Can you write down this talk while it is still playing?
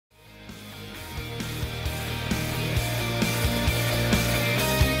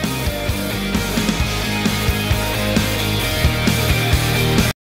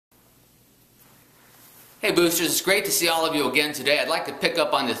Hey Boosters, it's great to see all of you again today. I'd like to pick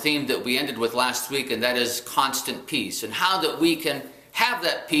up on the theme that we ended with last week, and that is constant peace, and how that we can have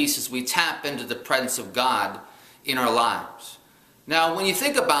that peace as we tap into the presence of God in our lives. Now, when you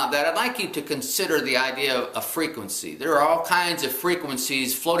think about that, I'd like you to consider the idea of frequency. There are all kinds of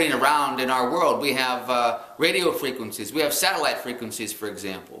frequencies floating around in our world. We have radio frequencies, we have satellite frequencies, for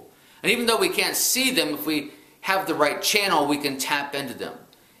example. And even though we can't see them, if we have the right channel, we can tap into them.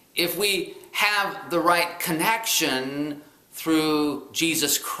 If we have the right connection through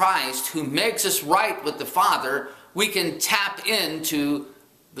Jesus Christ, who makes us right with the Father, we can tap into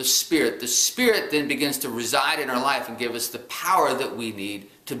the Spirit. The Spirit then begins to reside in our life and give us the power that we need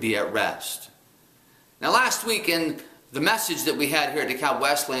to be at rest. Now, last week in the message that we had here at DeKalb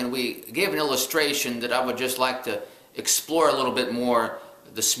Wesleyan, we gave an illustration that I would just like to explore a little bit more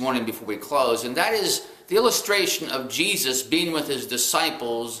this morning before we close, and that is the illustration of Jesus being with his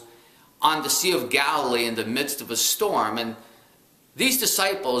disciples on the Sea of Galilee in the midst of a storm. And these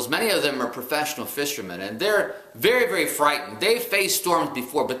disciples, many of them are professional fishermen, and they're very, very frightened. They've faced storms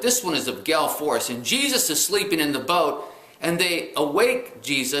before, but this one is of gale force. And Jesus is sleeping in the boat, and they awake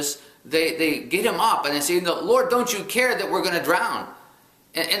Jesus. They get him up, and they say, "Lord, don't you care that we're going to drown?"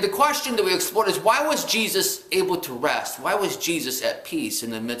 And the question that we explored is, why was Jesus able to rest? Why was Jesus at peace in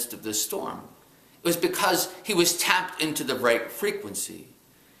the midst of this storm? It was because he was tapped into the right frequency.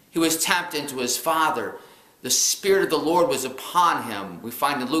 He was tapped into his Father. The Spirit of the Lord was upon him. We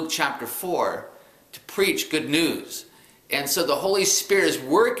find in Luke chapter 4 to preach good news. And so the Holy Spirit is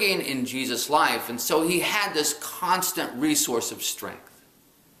working in Jesus' life. And so he had this constant resource of strength.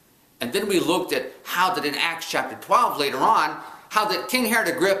 And then we looked at how that in Acts chapter 12 later on, how that King Herod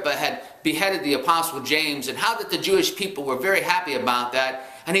Agrippa had beheaded the Apostle James, and how that the Jewish people were very happy about that.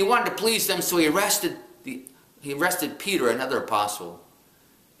 And he wanted to please them, so he arrested Peter, another apostle.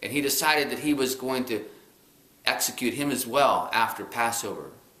 And he decided that he was going to execute him as well after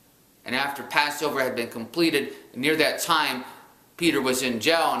Passover. And after Passover had been completed, near that time, Peter was in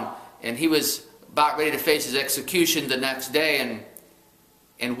jail, and he was about ready to face his execution the next day.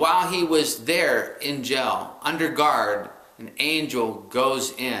 And while he was there in jail, under guard, an angel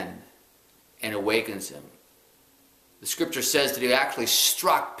goes in and awakens him. The scripture says that he actually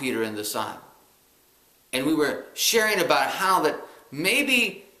struck Peter in the side. And we were sharing about how that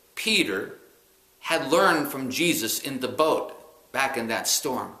maybe Peter had learned from Jesus in the boat back in that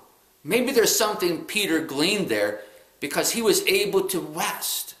storm. Maybe there's something Peter gleaned there, because he was able to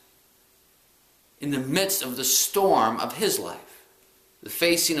rest in the midst of the storm of his life, the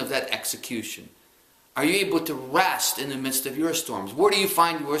facing of that execution. Are you able to rest in the midst of your storms? Where do you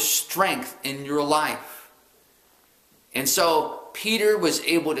find your strength in your life? And so Peter was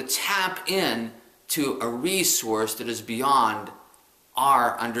able to tap in to a resource that is beyond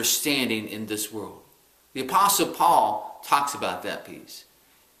our understanding in this world. The Apostle Paul talks about that peace.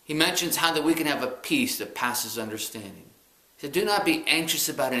 He mentions how that we can have a peace that passes understanding. He said, "Do not be anxious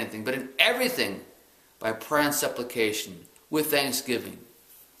about anything, but in everything, by prayer and supplication, with thanksgiving,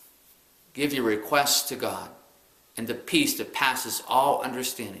 give your requests to God, and the peace that passes all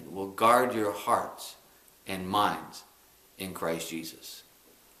understanding will guard your hearts and minds in Christ Jesus."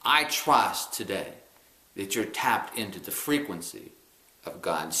 I trust today that you're tapped into the frequency of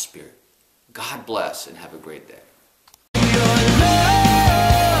God's Spirit. God bless and have a great day.